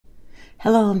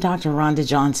Hello, I'm Dr. Rhonda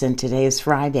Johnson. Today is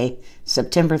Friday,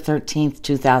 September 13th,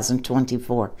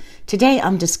 2024. Today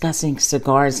I'm discussing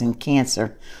cigars and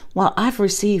cancer. Well, I've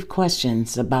received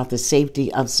questions about the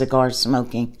safety of cigar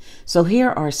smoking, so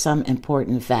here are some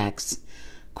important facts.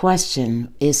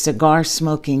 Question: is cigar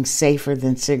smoking safer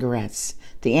than cigarettes?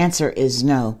 The answer is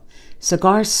no.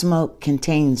 Cigar smoke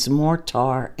contains more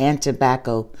tar and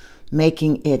tobacco,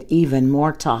 making it even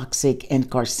more toxic and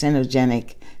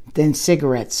carcinogenic than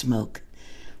cigarette smoke.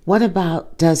 What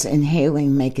about, does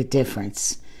inhaling make a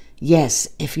difference? Yes,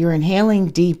 if you're inhaling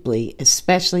deeply,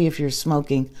 especially if you're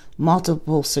smoking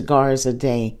multiple cigars a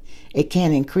day, it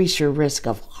can increase your risk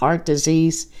of heart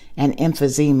disease and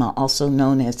emphysema, also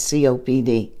known as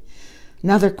COPD.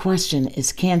 Another question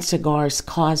is, can cigars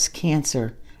cause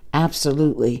cancer?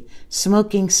 Absolutely.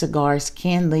 Smoking cigars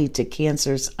can lead to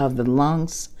cancers of the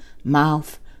lungs,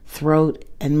 mouth, throat,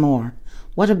 and more.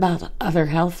 What about other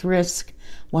health risks?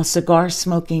 Well, cigar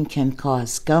smoking can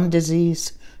cause gum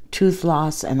disease, tooth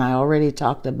loss, and I already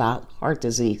talked about heart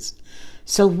disease.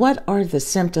 So what are the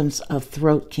symptoms of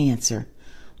throat cancer?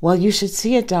 Well, you should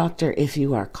see a doctor if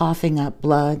you are coughing up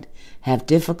blood, have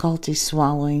difficulty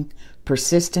swallowing,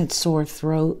 persistent sore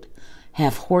throat,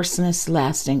 have hoarseness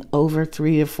lasting over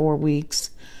 3 to 4 weeks,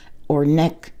 or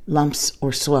neck lumps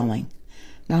or swelling.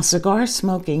 Now, cigar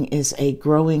smoking is a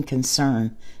growing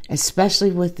concern,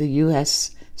 especially with the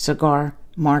U.S. cigar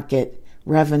market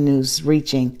revenues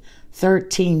reaching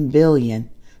 $13 billion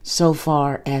so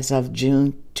far as of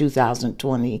June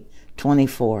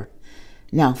 2024.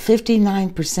 Now,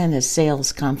 59% of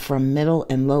sales come from middle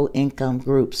and low income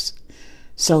groups.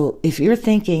 So if you're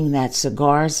thinking that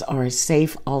cigars are a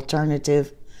safe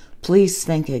alternative, please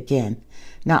think again.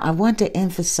 Now, I want to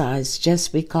emphasize,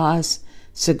 just because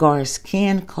cigars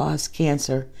can cause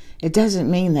cancer, it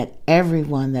doesn't mean that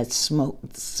everyone that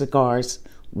smokes cigars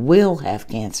will have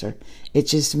cancer. It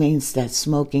just means that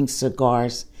smoking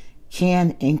cigars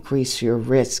can increase your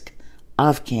risk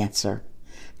of cancer.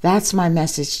 That's my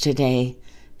message today.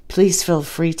 Please feel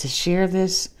free to share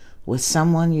this with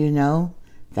someone you know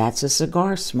that's a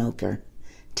cigar smoker.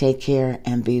 Take care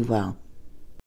and be well.